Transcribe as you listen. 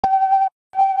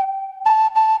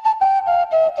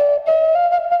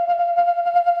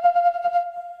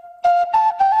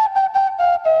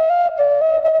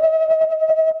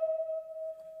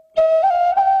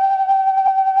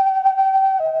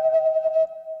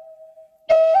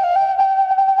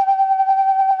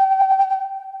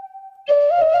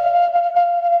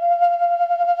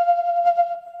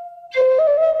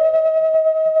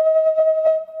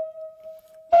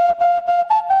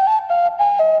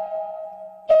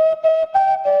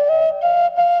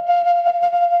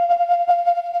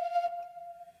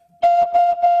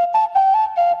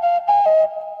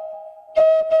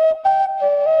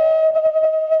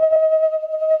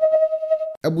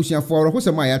abusia for ho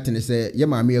se ma ya tene se ye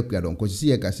maame Akua-Donkor sisi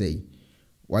ye ka sei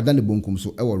wada ne bonkum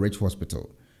so e wo Rich Hospital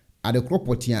adekro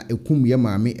potia ekum ye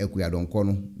maame Akua-Donkor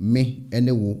no me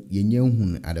ene wo ye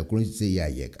nyanhun adekro sisi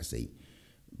ye ka sei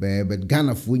but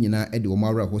Ghana fu nyina e de o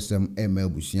mawra hosem e ma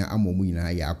abusia amomu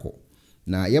nyina ya akọ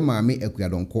na ye maame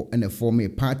Akua-Donkor ene form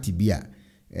party bia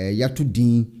yato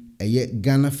din eye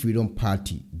Ghana Freedom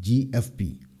Party GFP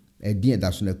din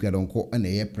da so na Akua-Donkor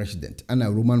ene ye president ana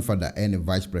Roman father ene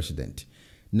vice president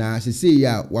na sisi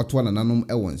ya watu anananom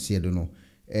e won se do no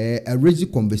a raise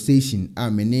conversation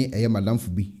amene eye madam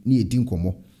fubi ni edin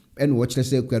komo ene wo kire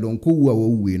se Akua-Donkor wu a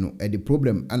wo no the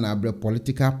problem ana abre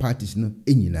political parties no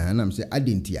enyina na me se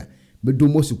adentia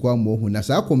bedomo sikwa mo hu na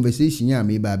sa conversation ya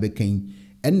me ba be kan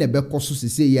ene be koso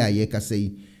sisi ya ye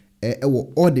kasai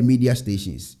wo all the media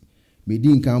stations me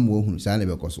din kan mo hu sa na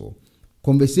be koso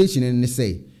conversation ne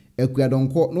say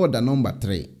Akua-Donkor no da number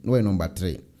 3 no number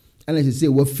 3 ana sisi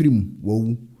wa film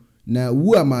wo na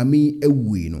wu amami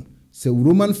ewuwe no se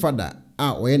Roman father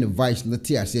a oye ne vice na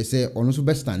tia se ono so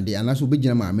be stande ana so be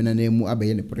gina maame na nemu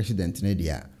abaye ne president na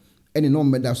dia ene no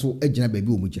mmeda so agina ba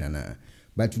bi o mu gina na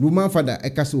but Roman father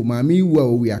ekase o maame wu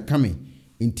a we are coming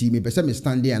inti me pese me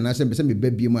stande ana se pese me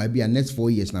ba bi mu abi next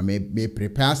 4 years na me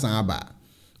prepare san aba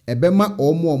ebe ma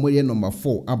omo ye number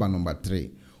 4 aba number 3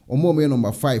 omo ye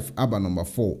number 5 aba number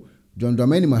 4 John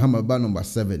Dramani Mahama ba number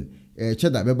 7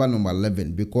 Cheda beba number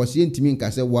 11 because yentimi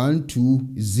nka se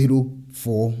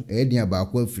 1204 dia ba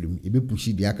akwa film ebe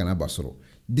pushi dia kana basoro.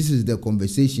 This is the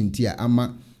conversation tia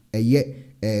ama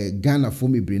Ghana for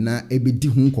me brina ebe di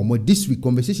hu nkomo this week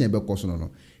conversation ebe koso no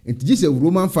enti just a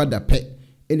Roman father pe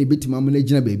ene betima mo na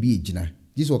gina ba bi gina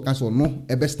this okaso no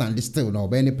ebe stand still na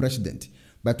oba any president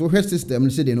but we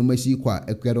system say de no masi kwa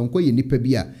Akua-Donkor ye nipa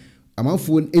bi a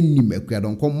amanfo enim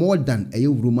Akua-Donkor more than a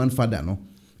Roman father no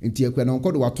enti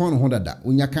Akua-Donkor do waton ho dada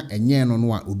onyaka enye no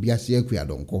no a obi ase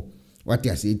Akua-Donkor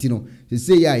wate ase enti no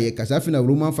se ya ye kasafi na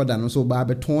Roman father no so ba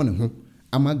beton ne ho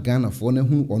ama Ghana fo na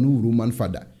hu ono Roman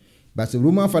father but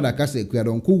Roman father ka se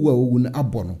Akua-Donkor wu a owu na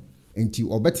abono enti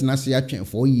obetena se atwen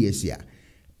 4 years ya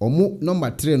omo number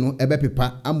 3 no ebe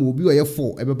pepa ama obi oye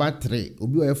 4 ebe ba 3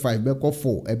 obi oye 5 be ko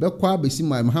 4 ebe kwa besi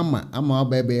Mahama ama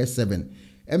ba ebe 7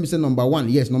 em say number 1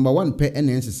 yes number 1 pe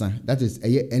NNSSA that is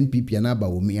NPP na ba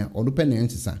omia odo pe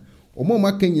NNSSA omo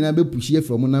maka nyina be pushie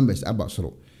from numbers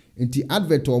abasoro nti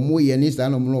advert omo ye ni sa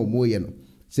no omo ye no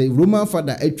say Roman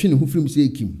father atwi ne hu film say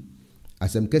ekim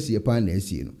asem kase pa na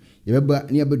asie no ye beba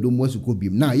ne abedo mo asuko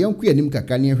bim na yanku anim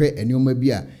kaka ne hwe enioma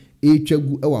bi a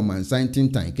etwagu e wa mansan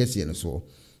tintan kase no so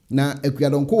na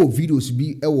Akua-Donkor videos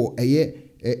bi ewo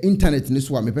internet ne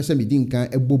so a me pese me din kan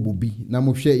ebobo bi na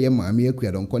mo hwe ye maame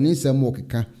Akua-Donkor ne nsem wo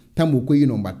keka tam okoyi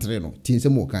number 3 no tin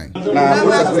nsem wo kan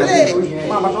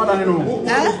mama to da ne no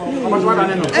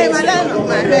eh madam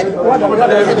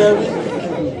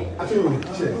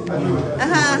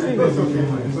aha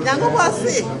yango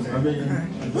bosi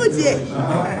Utie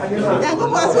yango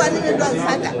bosi wani me don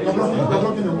sada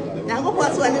yango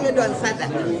bosi wani me don sada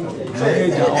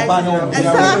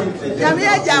esa yami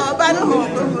aja oba no ho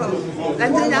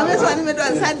and yami so wani me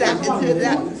don sada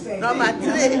number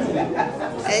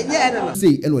 3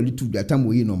 say eno li tu da tam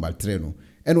wo yi number 3 no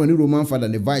eno ni Roman father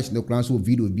ne vice ne kran so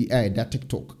video bi da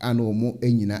TikTok ano mo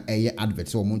enyina advert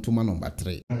so mo ntoma number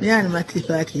 3 ya ni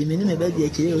matifati me ni me ba di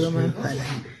akire Roman father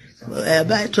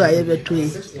ba to aye beto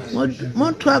yi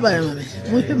mo to abare mame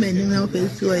mo pe mani na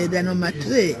ofesi o ye da number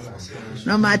 3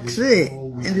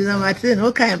 and number 3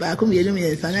 no kan ba ko me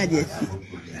me sana de si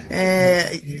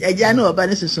eja na oba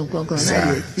ne susun konkon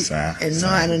na de si no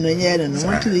anu no nye no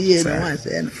mo to ye no wan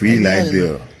say no free life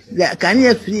bill can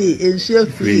you free ensure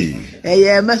free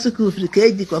school free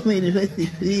KG Kofu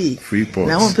University free port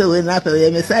na won pe we na pe we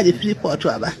message free port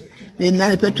aba me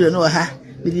na petrol no ha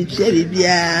me di tse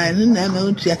bibia na ma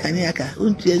untia kaniaka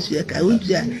untia suaka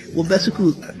untia wo ba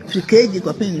school free KG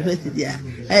Kofu University a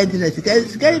I didn't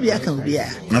sikari bia kan bia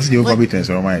na se yo competence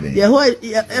o ma dey ye ho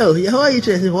you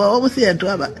trace wo mo se ento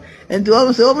aba ento wo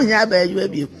mo se wo mo nya ba adwa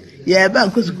bi ye ba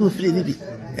nko school free ni bi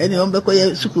ene wo be ko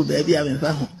ye school ba bia me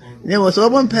fa ho ne wo so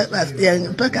bon pa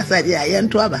side ya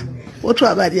yento aba wo to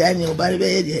aba dia ni obare be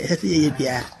ye hesi ye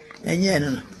bia enye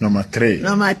no number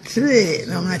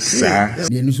 3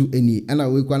 ne nusu eni ana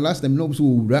we kwa last time no so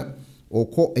wura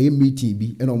okọ meeting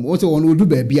bi eno mo se won odu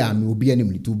ba bia me obi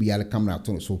anim litu bi ala camera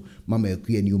to so mama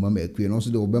akue ni o mama akue no so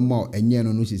de obema enye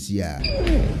no no sisi a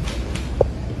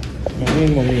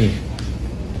mommy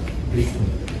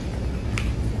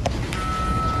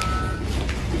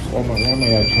Mama,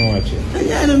 ya chonwache.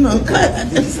 I don't know.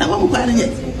 Someone calling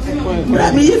it.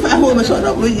 I mean, if I hold a sort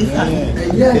of way,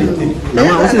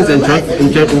 Mama, what's in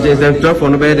the for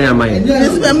no better mind?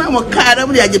 This mamma card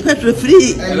over there, you're petrol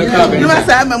free. You must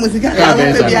have my music.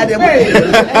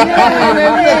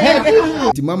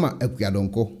 Mama Akua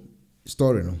Donkor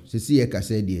story no. Sisi ye ka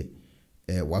say de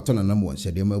wato na nam won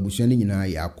se de ma busuani nyina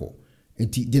ya akọ.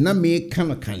 Enti de na me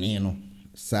kan kane no.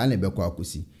 Saa na bekọ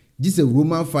akosi. Gise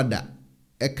Roman father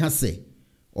eka se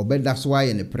obeda so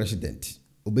aye ne president.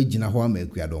 Obegina ho ama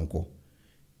Akua Donkor.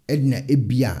 Edna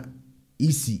ebia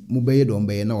isi mubeye do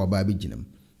mbeye na waba beginam.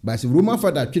 Ba se Roman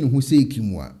father twene ho se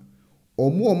ekimu a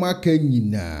omo aka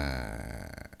nyina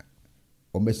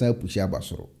ombesa pushi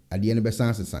abasoro. Ade ne besa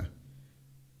asesa.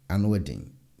 Ano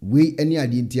wedding. We any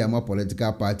identity ama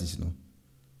political parties no.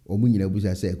 Omu nyina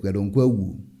busa say Akua Donkor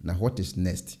awu na what is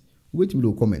next? Wait me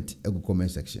to comment e go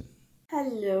comment section.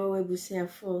 Hello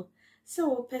ebusiafo.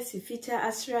 So pesifita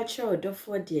asracha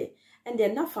odofo de and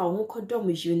then na fa ho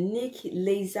kodom unique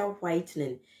laser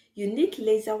whitening. Unique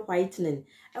laser whitening.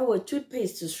 Our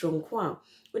toothpaste stronko a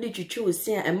we dey twitwi wo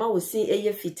sin e ma wo sin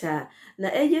eye fita na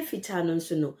eye fita no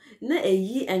nso no na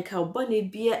eyi enka bone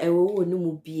bia ewo wo no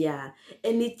mu bia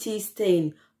any tea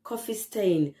stain, coffee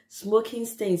stain, smoking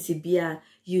stain sibia.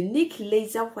 Unique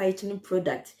laser whitening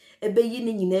product ebe yi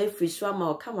ni nyina free so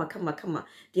ama kama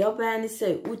de obaya ni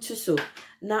say utu so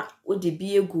na odi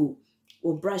bi egu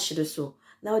o brush de so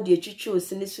na odi etwitwi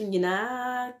osini so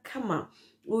nyina kama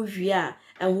uwia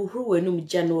enhuhuru wenum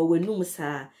gya no wenum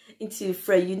saa into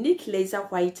for unique laser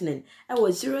whitening I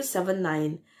was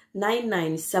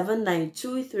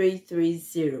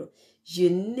 07999792330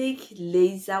 unique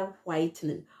laser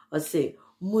whitening or say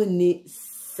muni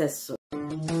seso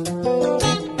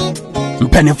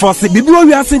Pennyforce bibi o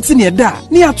wiase ntine da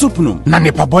ni atopnum na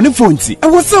ne pabone fonti e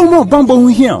wo se wo bambo hu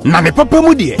hia na ne papa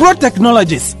mu de Pro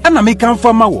Technologies ana me kan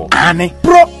fama wo ane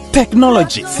Pro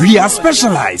Technologies. We are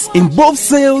specialized in both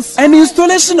sales and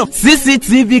installation of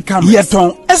CCTV cameras.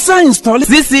 Yeton, esa install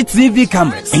CCTV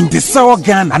cameras in the Sour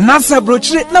Ghana and NASA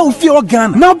brochure na ufi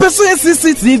Ghana. Now peso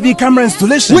CCTV camera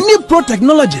installation. We need Pro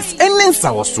Technologies and then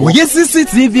Sour. We need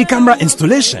CCTV camera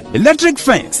installation, electric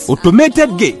fence,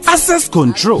 automated gate, access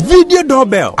control, video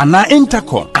doorbell, and our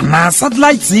intercom, and our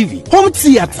satellite TV, home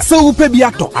theater, so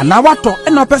upebiato, and our water,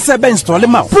 and our pesebe install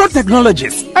them out. Pro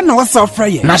Technologies and our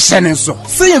software. Na shenenso.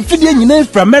 Say Fidya nyina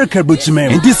from America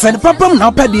brochimem ndi send papam na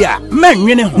opedia man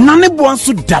nwene ho na ne bo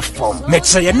nso da form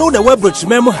meche ye know the web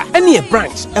brochimem ha ene e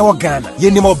branch e wo Ghana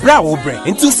ye ni mo bra wo bre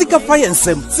nti sika fire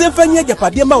nsem se fanya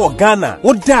japade ma wo Ghana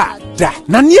wo da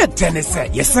na ne tenese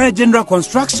ye san general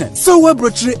construction so web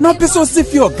brochire na peso si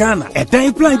fi Ghana e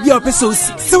dan plan bia peso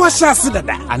si se wa sha se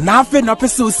dada ana fe na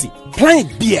peso si plan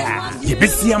bia ye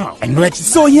besi ama eno echi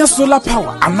so ye solar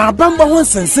power ana bamba ho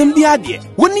nsensem bia de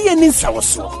woni ye ni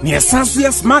nsawoso ne sanso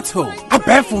ye smart home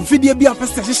abefo fidie bia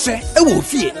pese hye e wo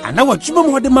fie ana watwuma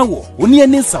mo de ma wo woni ye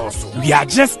ni nsawoso we are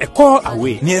just a call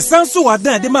away ne sanso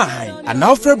wadan de ma han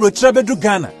ana ofre brochire bedu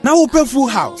Ghana na wo pe full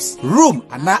house room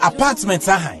ana apartment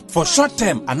ahan for short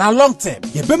term and a long term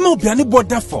ye be ma obiane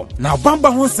border form na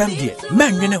bamba ho nsem de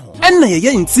manwene ho enna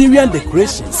ye interior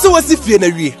decoration so wasi fie na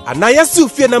wie ana ye su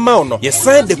fie na ma no ye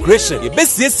sign decoration ye be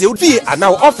siesie fie ana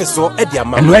office o e de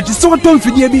ama eno agi so tom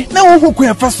fidie bi na wo hokun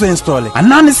ya fa so install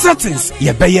ana ne settings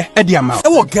ye be ye e de ama e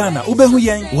wo Ghana wo be hu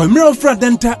yen wo mira fra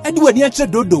denta e de wani a che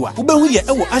dodowa wo be hu ye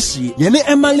e wo ahye ye ne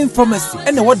Emalin pharmacy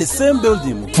e na wo the same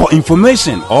building. For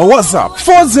information or WhatsApp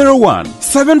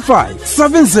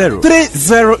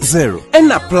 401-7570-300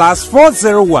 and a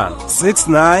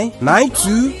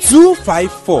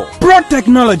 +401-6992-254. Pro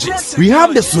Technologies. We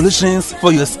have the solutions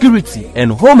for your security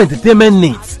and home entertainment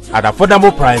needs at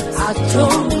affordable prices.